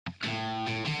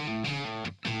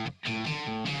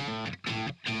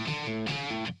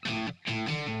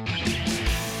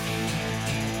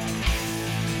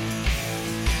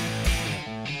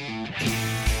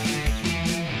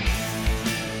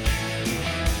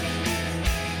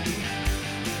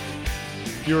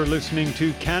You're listening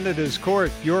to Canada's Court,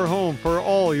 your home for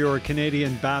all your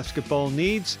Canadian basketball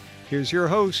needs. Here's your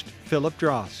host, Philip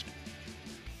Drost.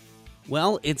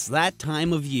 Well, it's that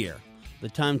time of year, the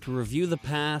time to review the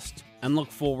past and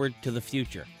look forward to the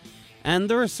future. And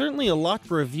there is certainly a lot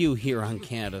to review here on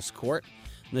Canada's Court.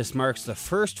 This marks the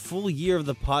first full year of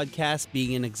the podcast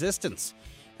being in existence.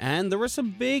 And there were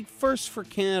some big firsts for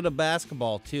Canada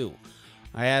basketball, too.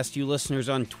 I asked you listeners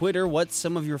on Twitter what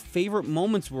some of your favorite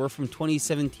moments were from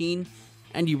 2017,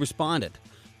 and you responded.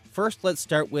 First, let's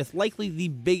start with likely the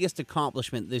biggest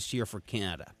accomplishment this year for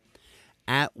Canada.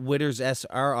 At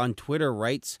WittersSR on Twitter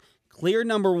writes, clear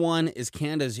number one is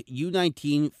Canada's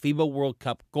U19 FIBA World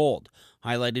Cup gold,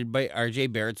 highlighted by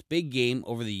RJ Barrett's big game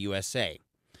over the USA.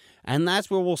 And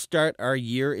that's where we'll start our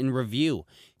year in review.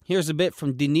 Here's a bit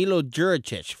from Danilo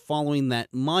Juricic following that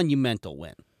monumental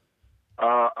win.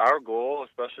 Our goal,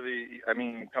 especially,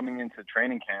 coming into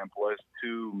training camp, was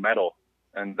to medal.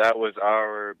 And that was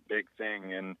our big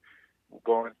thing. And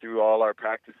going through all our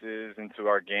practices into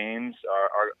our games,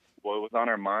 what was on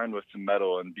our mind was to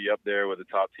medal and be up there with the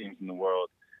top teams in the world.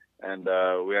 And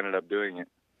we ended up doing it.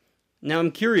 Now,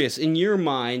 I'm curious, in your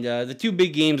mind, the two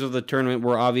big games of the tournament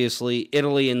were obviously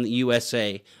Italy and the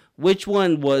USA. Which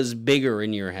one was bigger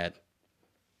in your head?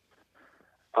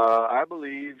 I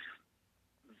believe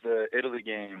the Italy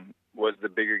game was the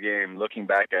bigger game, looking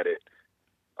back at it.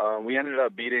 We ended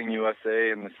up beating USA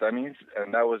in the semis,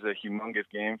 and that was a humongous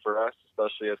game for us,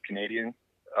 especially as Canadians,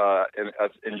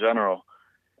 in general.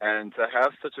 And to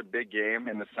have such a big game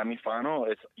in the semifinal,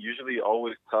 it's usually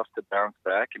always tough to bounce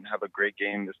back and have a great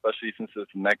game, especially since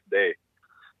it's the next day.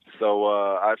 So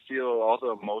I feel all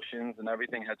the emotions and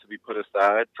everything had to be put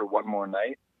aside for one more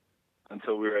night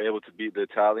until we were able to beat the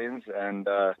Italians. And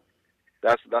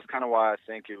that's kind of why I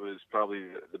think it was probably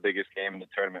the biggest game in the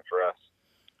tournament for us.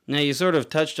 Now, you sort of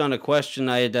touched on a question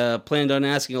I had planned on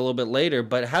asking a little bit later,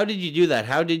 but how did you do that?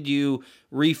 How did you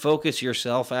refocus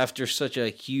yourself after such a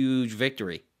huge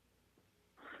victory?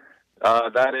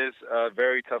 That is a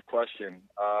very tough question.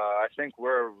 I think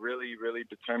we're a really, really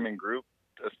determined group,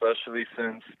 especially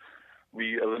since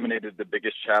we eliminated the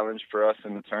biggest challenge for us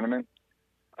in the tournament.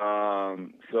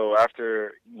 So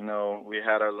after, we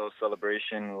had our little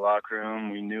celebration in the locker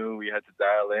room, we knew we had to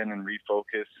dial in and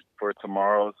refocus for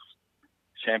tomorrow's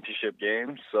championship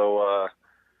game. So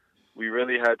we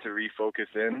really had to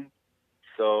refocus in.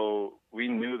 So we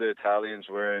knew the Italians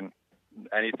weren't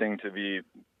anything to be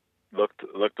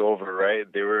looked over,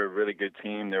 right? They were a really good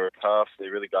team. They were tough. They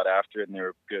really got after it, and they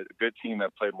were a good team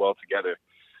that played well together.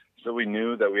 So we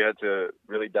knew that we had to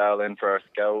really dial in for our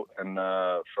scout and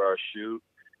for our shoot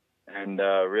and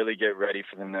really get ready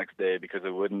for the next day because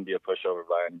it wouldn't be a pushover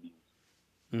by any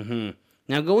means. Mm-hmm.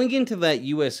 Now, going into that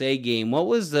USA game, what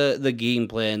was the game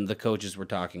plan the coaches were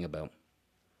talking about?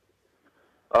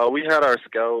 We had our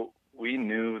scout. We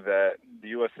knew that the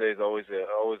USA is always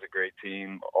a great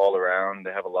team all around.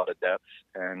 They have a lot of depth,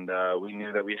 and we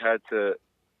knew that we had to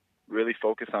really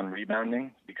focus on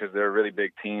rebounding because they're a really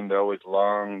big team. They're always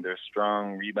long. They're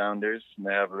strong rebounders, and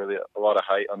they have really a lot of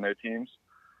height on their teams.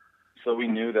 So we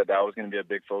knew that was going to be a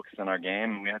big focus in our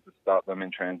game, and we had to stop them in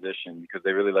transition because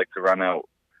they really like to run out.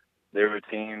 They were a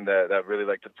team that really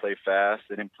liked to play fast.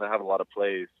 They didn't have a lot of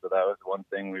plays, so that was one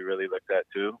thing we really looked at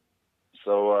too.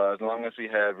 So as long as we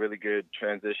had really good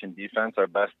transition defense, our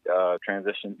best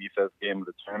transition defense game of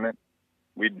the tournament,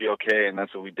 we'd be okay, and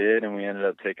that's what we did, and we ended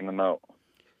up taking them out.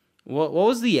 What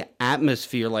was the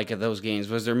atmosphere like at those games?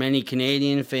 Was there many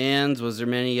Canadian fans? Was there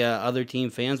many other team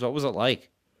fans? What was it like?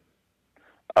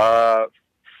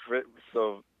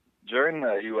 So during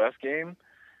the U.S. game,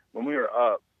 when we were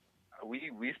up,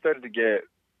 we started to get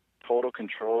total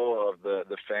control of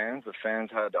the fans. The fans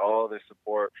had all their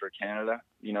support for Canada.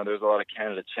 There's a lot of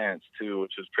Canada chants too,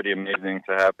 which was pretty amazing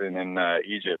to happen in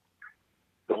Egypt.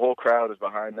 The whole crowd was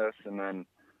behind us, and then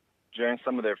during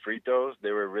some of their free throws,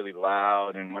 they were really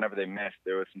loud, and whenever they missed,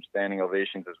 there was some standing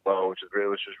ovations as well, which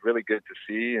was really good to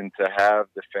see, and to have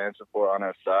the fan support on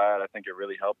our side, I think it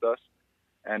really helped us.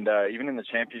 And even in the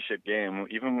championship game,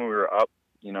 even when we were up,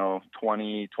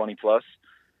 20 plus,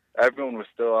 everyone was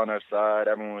still on our side.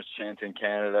 Everyone was chanting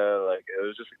Canada. It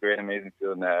was just a great, amazing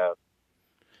feeling to have.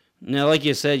 Now, like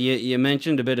you said, you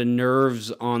mentioned a bit of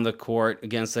nerves on the court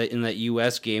in that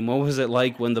U.S. game. What was it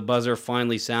like when the buzzer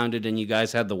finally sounded and you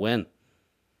guys had the win?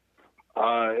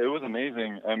 It was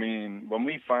amazing. When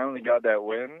we finally got that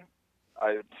win,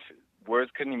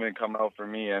 words couldn't even come out for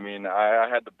me. I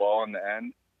had the ball in the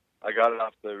end. I got it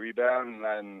off the rebound, and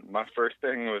then my first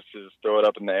thing was to just throw it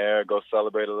up in the air, go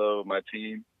celebrate a little with my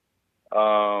team.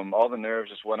 All the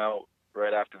nerves just went out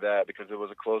right after that because it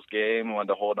was a close game. We wanted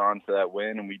to hold on to that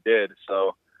win, and we did.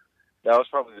 So that was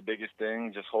probably the biggest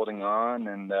thing, just holding on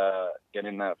and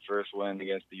getting that first win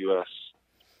against the U.S.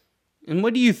 And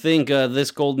what do you think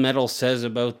this gold medal says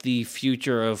about the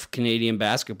future of Canadian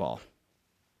basketball?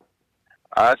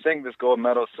 I think this gold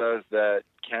medal says that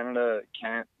Canada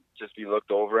can't just be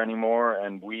looked over anymore,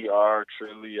 and we are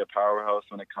truly a powerhouse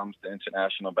when it comes to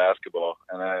international basketball.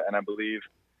 And I believe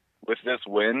with this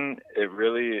win, it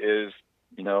really is,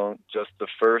 just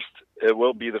it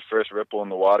will be the first ripple in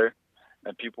the water,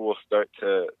 and people will start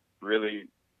to really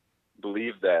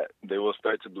believe that. They will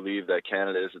start to believe that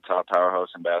Canada is a top powerhouse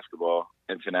in basketball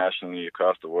internationally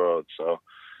across the world. So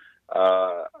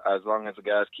as long as the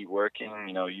guys keep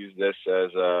working, use this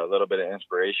as a little bit of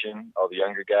inspiration, all the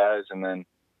younger guys, and then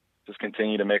just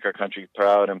continue to make our country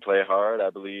proud and play hard, I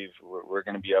believe we're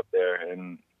going to be up there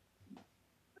and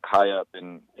high up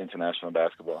in international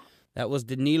basketball. That was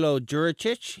Danilo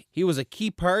Juricic. He was a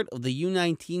key part of the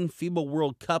U19 FIBA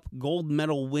World Cup gold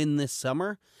medal win this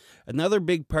summer. Another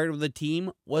big part of the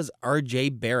team was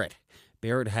RJ Barrett.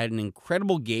 Barrett had an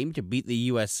incredible game to beat the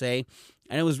USA,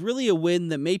 and it was really a win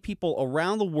that made people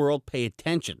around the world pay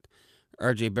attention.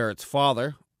 RJ Barrett's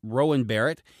father, Rowan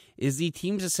Barrett, is the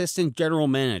team's assistant general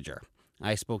manager.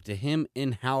 I spoke to him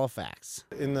in Halifax.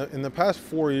 In the past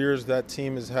 4 years, that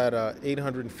team has had a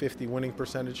 850 winning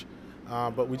percentage,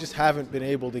 but we just haven't been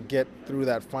able to get through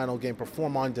that final game,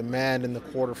 perform on demand in the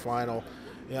quarterfinal.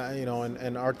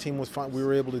 And our team was fine. We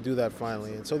were able to do that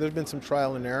finally. And so there's been some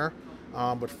trial and error,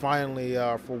 but finally,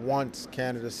 for once,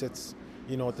 Canada sits,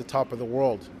 at the top of the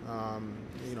world.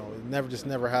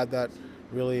 Never had that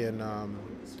really in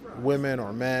women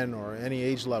or men or any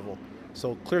age level.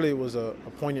 So clearly it was a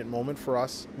poignant moment for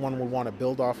us, one we want to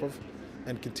build off of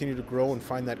and continue to grow and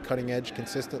find that cutting edge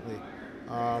consistently.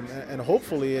 And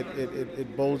hopefully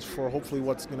it bodes for hopefully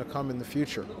what's going to come in the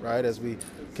future, right, as we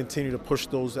continue to push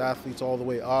those athletes all the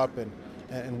way up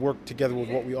and work together with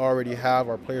what we already have,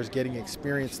 our players getting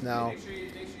experience now.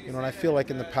 And I feel like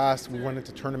in the past we went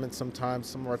into tournaments sometimes,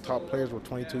 some of our top players were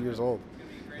 22 years old.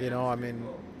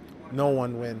 No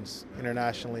one wins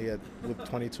internationally with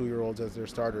 22-year-olds as their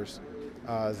starters,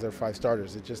 as their 5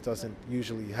 starters. It just doesn't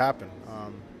usually happen.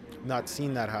 Not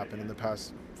seen that happen in the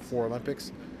past 4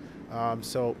 Olympics.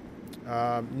 So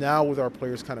now with our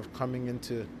players kind of coming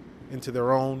into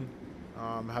their own,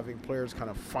 having players kind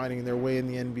of finding their way in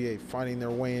the NBA, finding their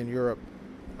way in Europe,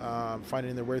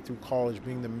 finding their way through college,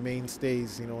 being the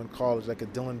mainstays, in college, like a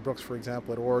Dylan Brooks, for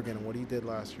example, at Oregon and what he did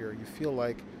last year, you feel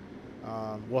like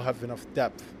we'll have enough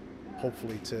depth,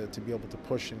 hopefully, to be able to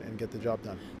push and get the job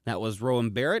done. That was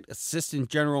Rowan Barrett, assistant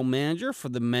general manager for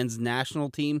the men's national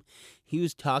team. He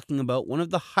was talking about one of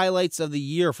the highlights of the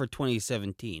year for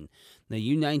 2017,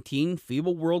 the U19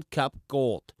 FIBA World Cup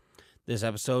gold. This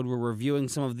episode, we're reviewing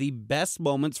some of the best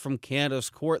moments from Canada's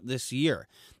court this year.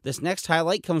 This next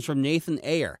highlight comes from Nathan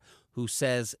Ayer, who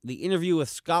says the interview with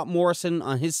Scott Morrison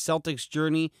on his Celtics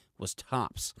journey was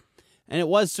tops. And it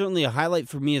was certainly a highlight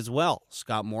for me as well.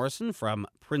 Scott Morrison from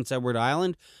Prince Edward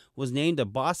Island was named a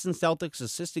Boston Celtics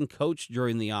assistant coach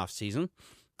during the offseason.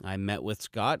 I met with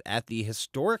Scott at the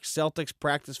historic Celtics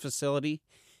practice facility.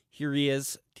 Here he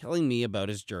is telling me about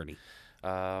his journey.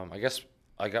 I guess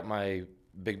I got my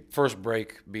big first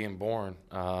break being born.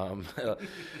 What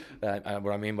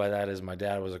I mean by that is my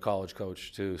dad was a college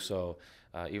coach too, so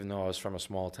even though I was from a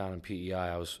small town in PEI,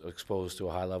 I was exposed to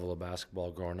a high level of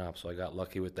basketball growing up, so I got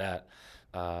lucky with that.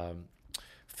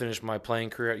 Finished my playing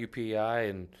career at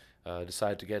UPEI and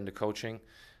decided to get into coaching.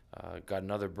 Got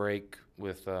another break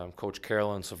with Coach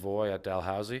Carolyn Savoy at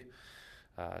Dalhousie.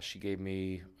 She gave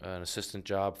me an assistant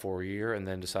job for a year and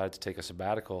then decided to take a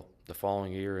sabbatical the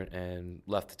following year and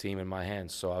left the team in my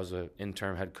hands. So I was an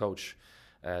interim head coach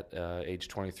at age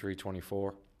 23,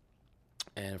 24.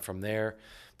 And from there,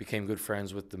 became good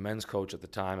friends with the men's coach at the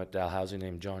time at Dalhousie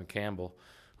named John Campbell,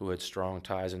 who had strong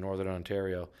ties in Northern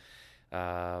Ontario.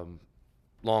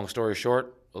 Long story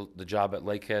short, the job at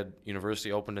Lakehead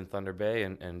University opened in Thunder Bay,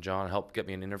 and John helped get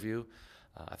me an interview.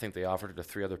 I think they offered it to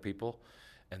 3 other people,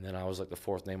 and then I was like the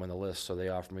 4th name on the list, so they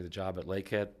offered me the job at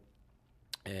Lakehead,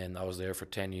 and I was there for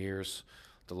 10 years.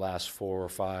 The last 4 or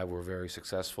 5 were very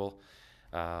successful.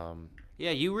 Yeah,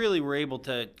 you really were able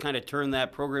to kind of turn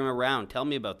that program around. Tell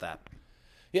me about that.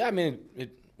 Yeah, I mean,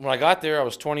 when I got there, I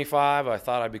was 25. I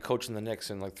thought I'd be coaching the Knicks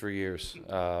in like 3 years.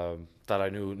 Thought I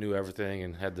knew everything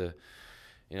and had the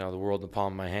world in the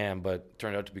palm of my hand, but it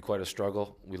turned out to be quite a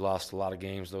struggle. We lost a lot of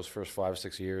games those first 5 or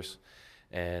 6 years,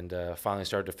 and finally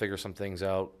started to figure some things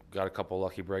out. Got a couple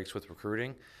lucky breaks with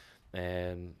recruiting,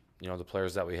 and the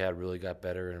players that we had really got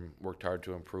better and worked hard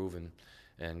to improve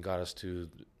and got us to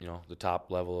the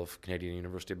top level of Canadian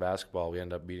University basketball. We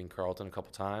ended up beating Carleton a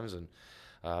couple times and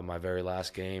My very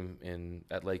last game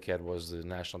at Lakehead was the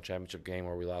national championship game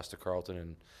where we lost to Carleton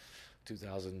in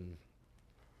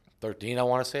 2013, I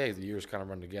want to say. The years kind of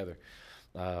run together.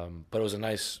 But it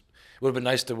would have been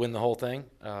nice to win the whole thing,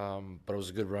 but it was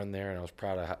a good run there, and I was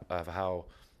proud of how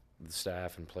the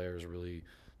staff and players really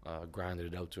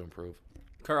grinded it out to improve.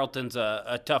 Carleton's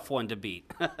a tough one to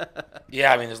beat.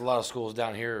 Yeah, I mean, there's a lot of schools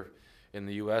down here in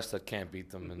the U.S. that can't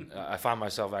beat them, and I find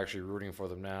myself actually rooting for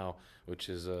them now, which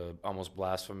is almost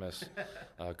blasphemous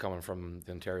coming from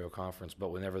the Ontario Conference. But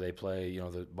whenever they play,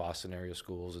 the Boston area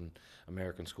schools and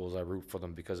American schools, I root for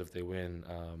them because if they win,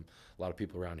 a lot of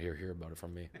people around here hear about it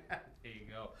from me. There you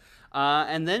go.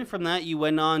 And then from that, you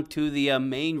went on to the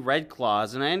Maine Red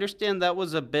Claws, and I understand that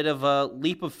was a bit of a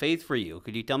leap of faith for you.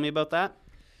 Could you tell me about that?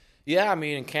 Yeah, I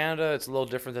mean, in Canada, it's a little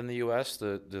different than the U.S.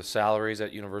 The salaries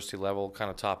at university level kind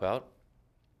of top out.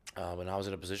 And I was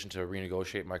in a position to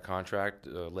renegotiate my contract.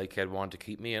 Lakehead wanted to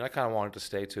keep me, and I kind of wanted to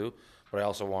stay too. But I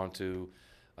also wanted to,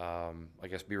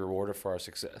 be rewarded for our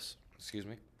success. Excuse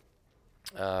me.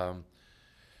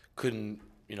 Couldn't,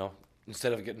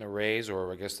 instead of getting a raise,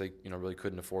 or I guess they, really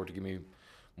couldn't afford to give me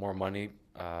more money,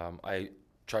 I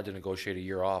tried to negotiate a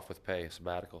year off with pay, a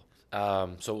sabbatical.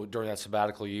 So during that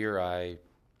sabbatical year, I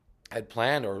had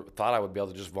planned or thought I would be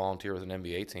able to just volunteer with an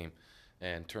NBA team.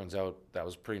 And turns out that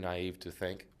was pretty naive to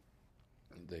think.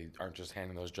 They aren't just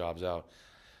handing those jobs out.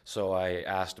 So I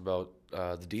asked about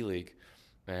the D-League,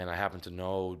 and I happened to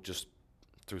know just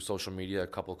through social media a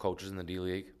couple of coaches in the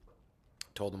D-League.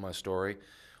 Told them my story.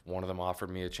 One of them offered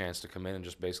me a chance to come in and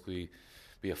just basically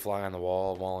be a fly on the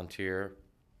wall, volunteer,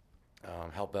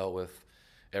 help out with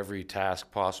every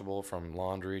task possible, from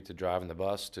laundry to driving the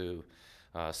bus to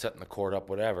setting the court up,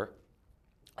 whatever.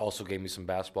 Also gave me some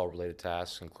basketball-related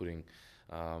tasks, including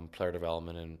player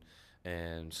development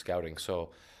and scouting.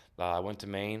 So I went to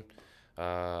Maine.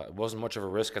 It wasn't much of a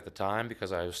risk at the time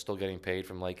because I was still getting paid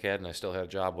from Lakehead and I still had a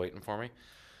job waiting for me.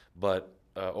 But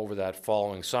over that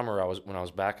following summer, when I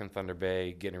was back in Thunder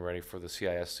Bay getting ready for the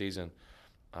CIS season,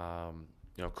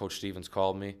 Coach Stevens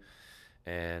called me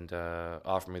and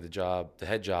offered me the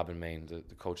head job in Maine.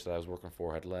 The coach that I was working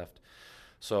for had left.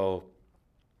 So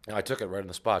I took it right on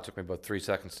the spot. It took me about 3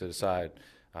 seconds to decide.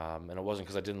 And it wasn't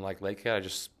because I didn't like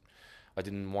Lakehead. I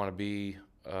didn't want to be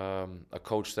a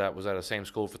coach that was at the same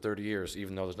school for 30 years,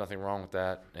 even though there's nothing wrong with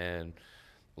that. And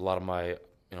a lot of my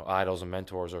idols and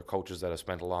mentors are coaches that have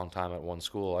spent a long time at one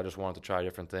school. I just wanted to try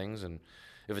different things. And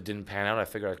if it didn't pan out, I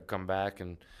figured I could come back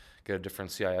and get a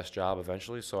different CIS job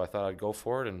eventually. So I thought I'd go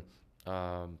for it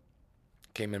and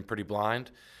came in pretty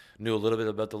blind. Knew a little bit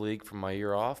about the league from my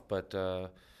year off, but I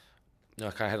kind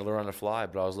of had to learn on the fly.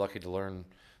 But I was lucky to learn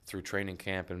through training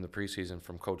camp and in the preseason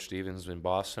from Coach Stevens in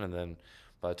Boston, and then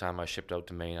by the time I shipped out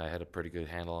to Maine, I had a pretty good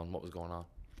handle on what was going on.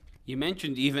 You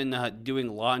mentioned even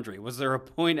doing laundry. Was there a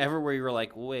point ever where you were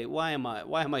like, wait, why am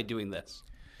I doing this?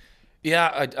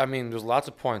 Yeah, I mean, there's lots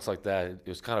of points like that. It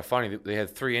was kind of funny. They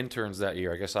had 3 interns that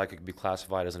year. I guess I could be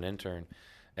classified as an intern.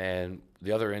 And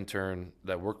the other intern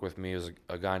that worked with me was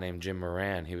a guy named Jim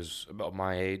Moran. He was about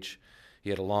my age. He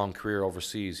had a long career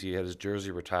overseas. He had his jersey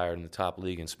retired in the top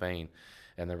league in Spain.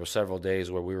 And there were several days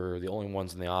where we were the only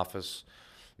ones in the office.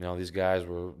 These guys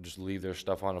were just leave their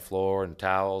stuff on the floor and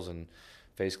towels and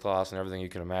face cloths and everything you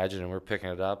can imagine, and we're picking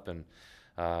it up, and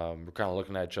we're kind of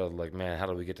looking at each other like, man, how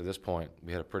did we get to this point?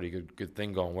 We had a pretty good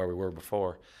thing going where we were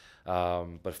before.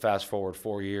 But fast forward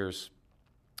 4 years,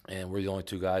 and we're the only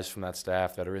 2 guys from that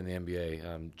staff that are in the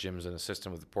NBA. Jim's an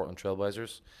assistant with the Portland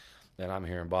Trailblazers, and I'm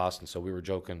here in Boston. So we were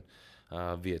joking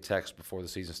via text before the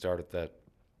season started that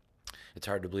it's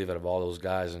hard to believe out of all those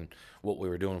guys and what we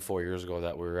were doing 4 years ago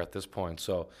that we were at this point.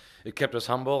 So it kept us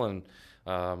humble and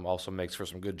also makes for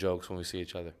some good jokes when we see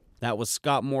each other. That was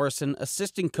Scott Morrison,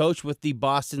 assistant coach with the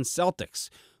Boston Celtics.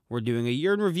 We're doing a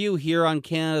year in review here on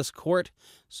Canada's Court.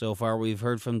 So far, we've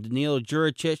heard from Danilo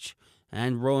Juricic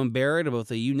and Rowan Barrett about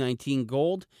the U19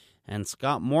 Gold, and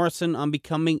Scott Morrison on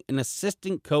becoming an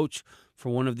assistant coach for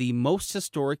one of the most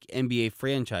historic NBA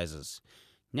franchises.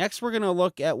 Next, we're going to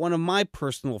look at one of my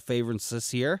personal favorites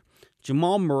this year.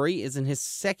 Jamal Murray is in his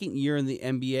 2nd year in the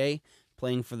NBA,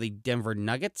 playing for the Denver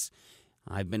Nuggets.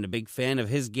 I've been a big fan of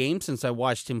his game since I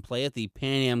watched him play at the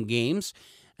Pan Am Games,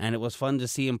 and it was fun to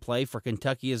see him play for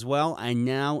Kentucky as well, and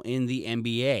now in the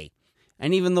NBA.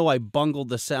 And even though I bungled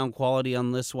the sound quality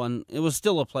on this one, it was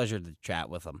still a pleasure to chat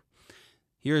with him.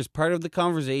 Here's part of the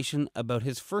conversation about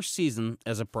his first season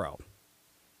as a pro.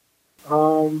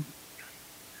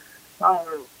 I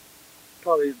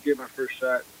probably give my first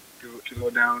shot to go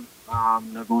down.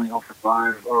 Going 0 for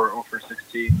 5 or 0 for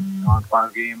 16 on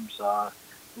 5 games.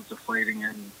 Was deflating,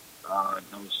 and I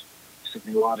was took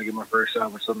me a while to get my first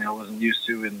shot, which something I wasn't used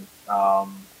to, and I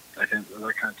think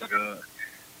that kind of took a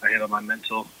hit on my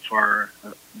mental for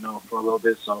a little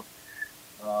bit. So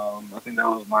I think that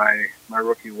was my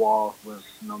rookie wall was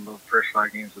the first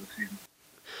 5 games of the season.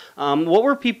 What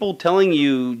were people telling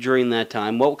you during that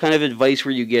time? What kind of advice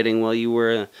were you getting while you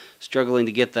were struggling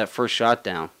to get that first shot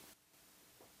down?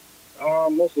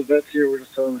 Most of the vets here were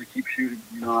just telling me to keep shooting.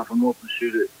 If I'm open,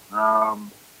 shoot it.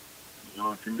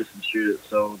 If you're missing, shoot it.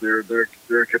 So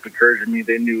they kept encouraging me.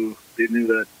 They knew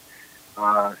that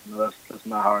that's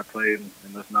not how I played,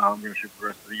 and that's not how I'm going to shoot for the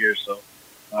rest of the year. So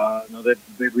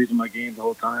they believed in my game the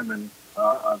whole time, and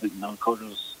I think coach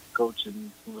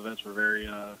and some of the vets were very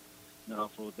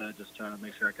helpful with that. Just trying to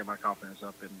make sure I kept my confidence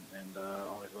up and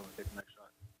always willing to take the next shot.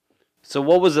 So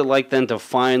what was it like then to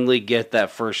finally get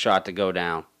that first shot to go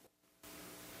down?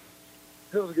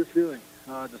 It was a good feeling,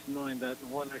 just knowing that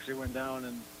one actually went down,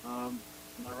 and my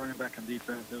running back on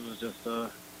defense, it was just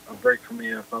a break for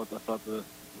me. I felt the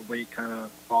weight kind of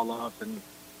fall off, and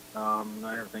now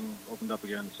everything opened up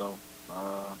again. So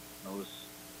it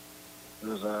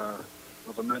was a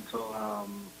mental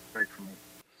break for me.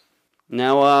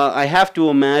 Now, I have to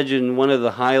imagine one of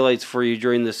the highlights for you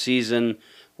during the season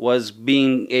was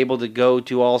being able to go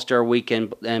to All-Star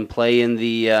Weekend and play in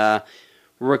the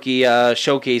rookie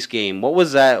showcase game. What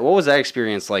was that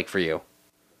experience like for you?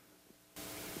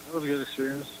 It was a good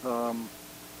experience. It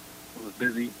was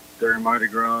busy during Mardi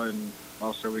Gras and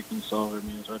All-Star Weekend, so it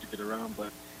was hard to get around,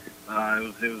 but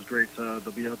it was great to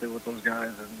be out there with those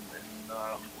guys and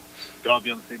all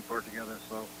be on the same court together.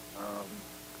 So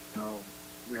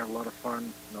we had a lot of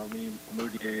fun. Me,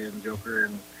 Moody, and Joker,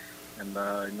 and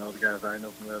the guys I know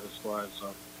from the other squad.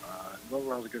 So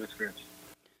overall, it was a good experience.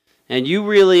 And you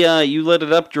really you lit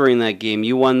it up during that game.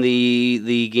 You won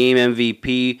the game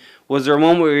MVP. Was there a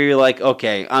moment where you're like,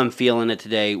 okay, I'm feeling it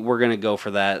today. We're gonna go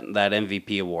for that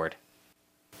MVP award?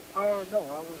 No, I was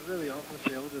really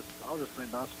honestly. I was just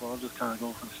playing basketball. I was just kind of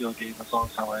going for the field game. That's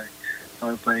always how I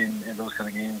play in those kind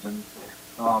of games. And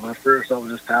at first, I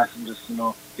was just passing, just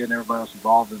getting everybody else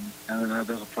involved. And then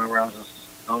there was a point where I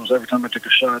was every time I took a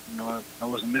shot, I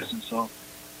wasn't missing. So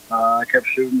I kept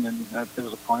shooting, and there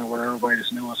was a point where everybody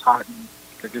just knew I was hot and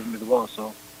kept giving me the ball. So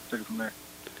I took it from there.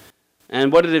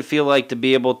 And what did it feel like to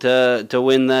be able to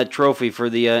win that trophy for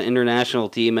the international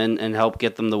team and help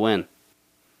get them the win?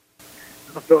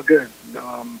 It felt good.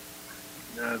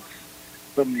 It's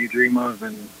something you dream of,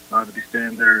 and to be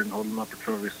standing there and holding up a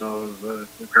trophy. So it was an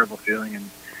incredible feeling,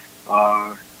 and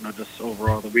just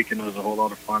overall the weekend was a whole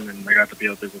lot of fun, and I got to be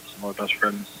out there with some of my best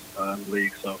friends in the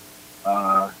league. So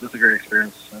just a great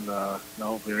experience, and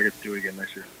hopefully I get to do it again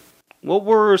next year. What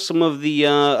were some of the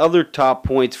other top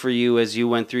points for you as you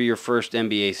went through your first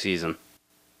NBA season?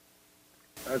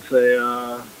 I'd say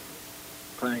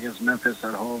playing against Memphis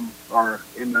at home or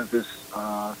in Memphis.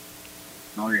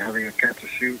 You're having a catch and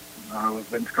shoot with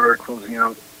Vince Carter closing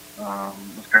out.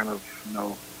 Was kind of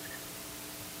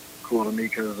cool to me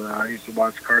because I used to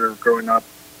watch Carter growing up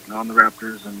on the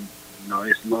Raptors, and I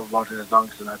used to love watching his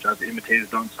dunks, and I tried to imitate his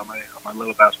dunks on my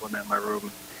little basketball net in my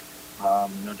room.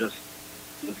 Just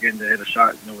getting to hit a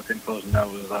shot, with him closing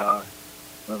out was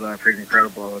pretty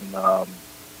incredible, and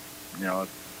it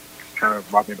kind of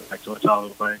brought me back to a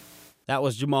childhood playing. That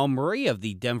was Jamal Murray of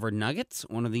the Denver Nuggets,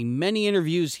 one of the many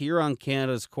interviews here on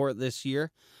Canada's Court this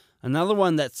year. Another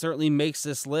one that certainly makes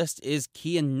this list is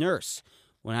Kia Nurse.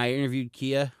 When I interviewed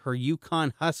Kia, her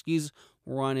Yukon Huskies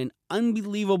were on an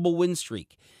unbelievable win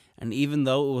streak. And even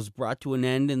though it was brought to an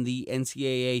end in the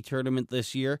NCAA tournament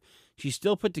this year, she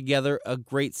still put together a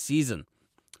great season.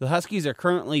 The Huskies are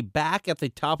currently back at the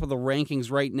top of the rankings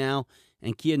right now,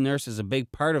 and Kia Nurse is a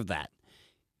big part of that.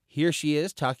 Here she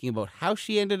is talking about how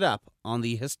she ended up on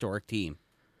the historic team.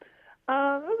 It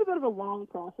was a bit of a long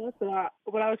process, but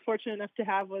what I was fortunate enough to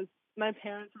have was my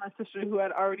parents and my sister who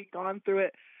had already gone through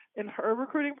it in her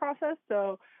recruiting process.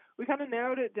 So we kind of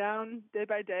narrowed it down day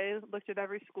by day, looked at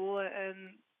every school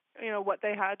and what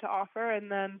they had to offer. And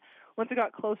then once it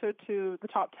got closer to the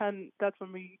top 10, that's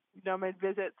when we made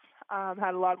visits,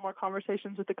 had a lot more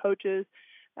conversations with the coaches,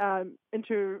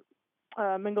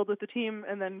 mingled with the team,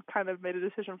 and then kind of made a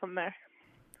decision from there.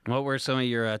 What were some of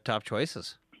your top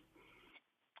choices?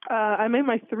 I made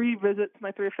my three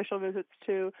official visits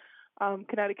to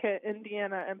Connecticut,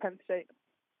 Indiana, and Penn State.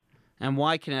 And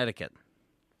why Connecticut?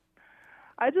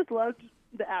 I just loved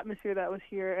the atmosphere that was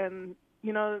here, and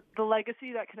the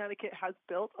legacy that Connecticut has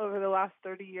built over the last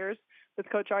 30 years with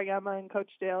Coach Auriemma and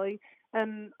Coach Daly.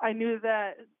 And I knew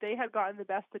that they had gotten the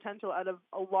best potential out of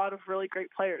a lot of really great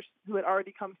players who had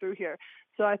already come through here.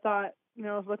 So I thought,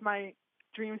 with my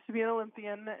dreams to be an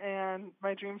Olympian and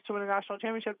my dreams to win a national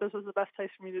championship, this was the best place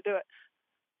for me to do it.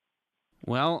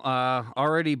 Well,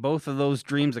 already both of those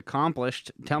dreams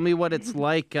accomplished. Tell me what it's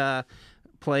like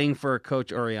playing for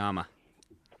Coach Auriemma.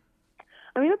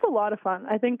 I mean, it's a lot of fun.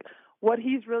 I think what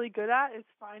he's really good at is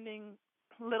finding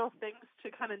little things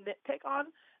to kind of nitpick on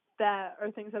that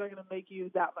are things that are going to make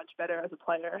you that much better as a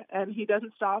player. And he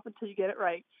doesn't stop until you get it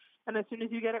right. And as soon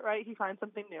as you get it right, he finds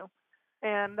something new.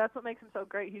 And that's what makes him so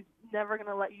great. He's never going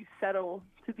to let you settle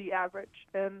to be average.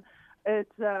 And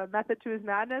it's a method to his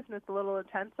madness, and it's a little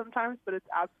intense sometimes, but it's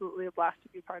absolutely a blast to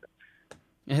be a part of.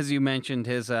 As you mentioned,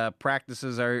 his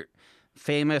practices are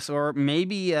famous or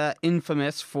maybe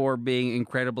infamous for being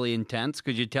incredibly intense.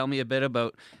 Could you tell me a bit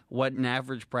about what an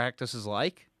average practice is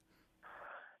like?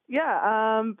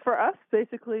 Yeah, for us,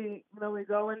 basically, we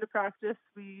go into practice,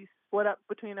 we split up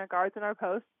between our guards and our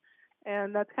posts,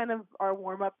 and that's kind of our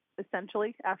warm-up,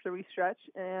 essentially, after we stretch,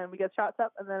 and we get shots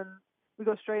up, and then we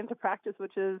go straight into practice,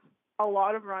 which is a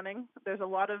lot of running. There's a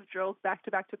lot of drills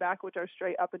back-to-back-to-back, which are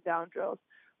straight up and down drills,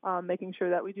 making sure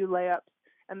that we do layups,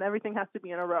 and everything has to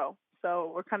be in a row.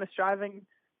 So we're kind of striving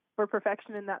for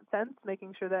perfection in that sense,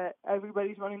 making sure that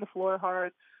everybody's running the floor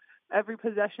hard, every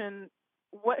possession.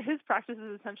 What his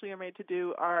practices essentially are made to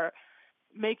do are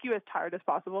make you as tired as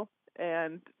possible,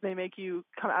 and they make you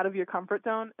come out of your comfort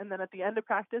zone. And then at the end of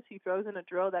practice, he throws in a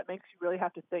drill that makes you really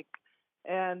have to think,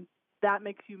 and that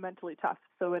makes you mentally tough.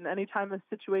 So in any time of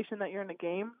situation that you're in a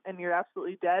game and you're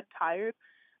absolutely dead, tired,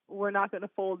 we're not going to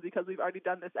fold because we've already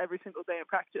done this every single day in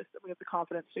practice, and we have the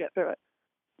confidence to get through it.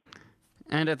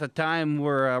 And at the time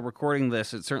we're recording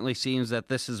this, it certainly seems that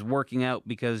this is working out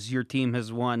because your team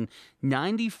has won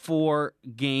 94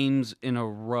 games in a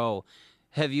row.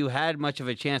 Have you had much of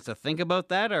a chance to think about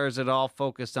that, or is it all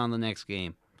focused on the next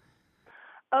game?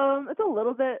 It's a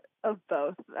little bit of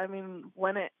both. I mean,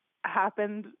 when it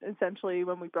happened, essentially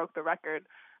when we broke the record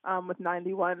with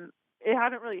 91, it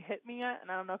hadn't really hit me yet,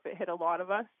 and I don't know if it hit a lot of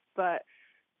us, but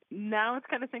now it's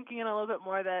kind of sinking in a little bit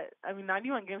more that,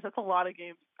 91 games, that's a lot of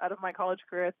games out of my college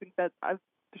career. I think that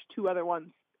there's 2 other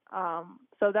ones.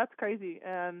 So that's crazy,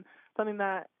 and something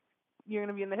that you're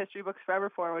going to be in the history books forever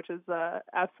for, which is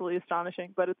absolutely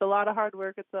astonishing. But it's a lot of hard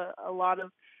work. It's a lot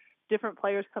of different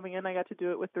players coming in. I got to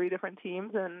do it with 3 different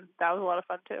teams, and that was a lot of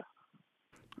fun too.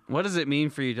 What does it mean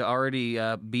for you to already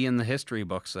be in the history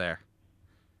books there?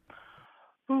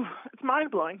 Ooh, it's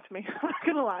mind-blowing to me. I'm not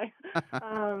going to lie.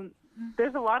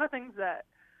 There's a lot of things that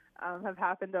have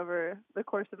happened over the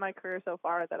course of my career so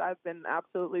far that I've been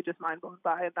absolutely just mind-blown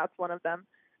by, and that's one of them.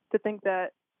 To think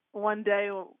that one day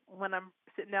when I'm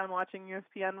sitting down watching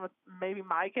ESPN with maybe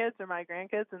my kids or my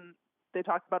grandkids and they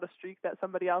talk about a streak that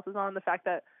somebody else is on, the fact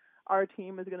that our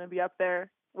team is going to be up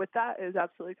there with that is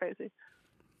absolutely crazy.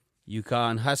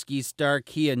 UConn Huskies star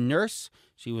Kia Nurse.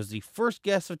 She was the first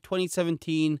guest of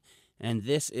 2017, and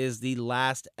this is the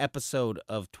last episode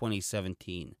of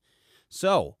 2017.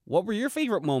 So, what were your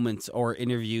favorite moments or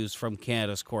interviews from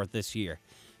Canada's Court this year?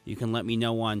 You can let me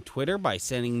know on Twitter by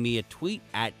sending me a tweet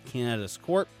at Canada's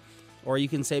Court, or you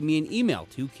can send me an email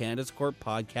to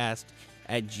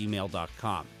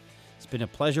canadascourtpodcast@gmail.com. It's been a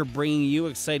pleasure bringing you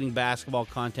exciting basketball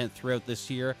content throughout this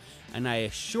year, and I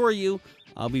assure you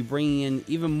I'll be bringing in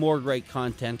even more great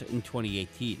content in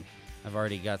 2018. I've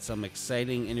already got some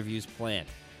exciting interviews planned.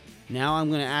 Now I'm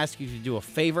going to ask you to do a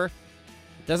favor.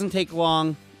 It doesn't take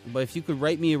long, but if you could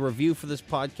write me a review for this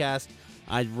podcast,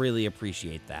 I'd really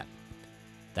appreciate that.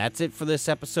 That's it for this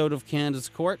episode of Canada's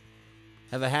Court.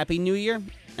 Have a happy new year,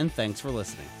 and thanks for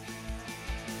listening.